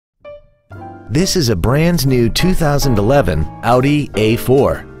This is a brand new 2011 Audi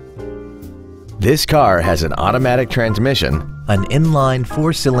A4. This car has an automatic transmission, an inline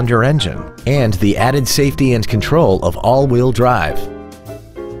 4-cylinder engine, and the added safety and control of all-wheel drive.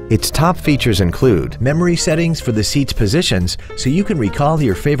 Its top features include memory settings for the seat's positions so you can recall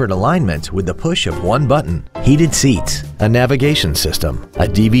your favorite alignment with the push of one button, heated seats, a navigation system, a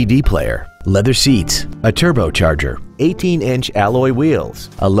DVD player, leather seats, a turbocharger, 18-inch alloy wheels,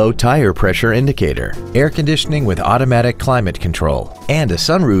 a low tire pressure indicator, air conditioning with automatic climate control, and a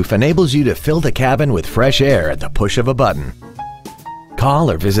sunroof enables you to fill the cabin with fresh air at the push of a button. Call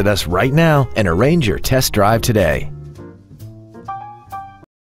or visit us right now and arrange your test drive today.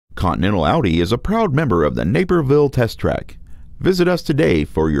 Continental Audi is a proud member of the Naperville Test Track. Visit us today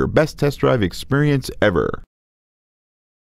for your best test drive experience ever.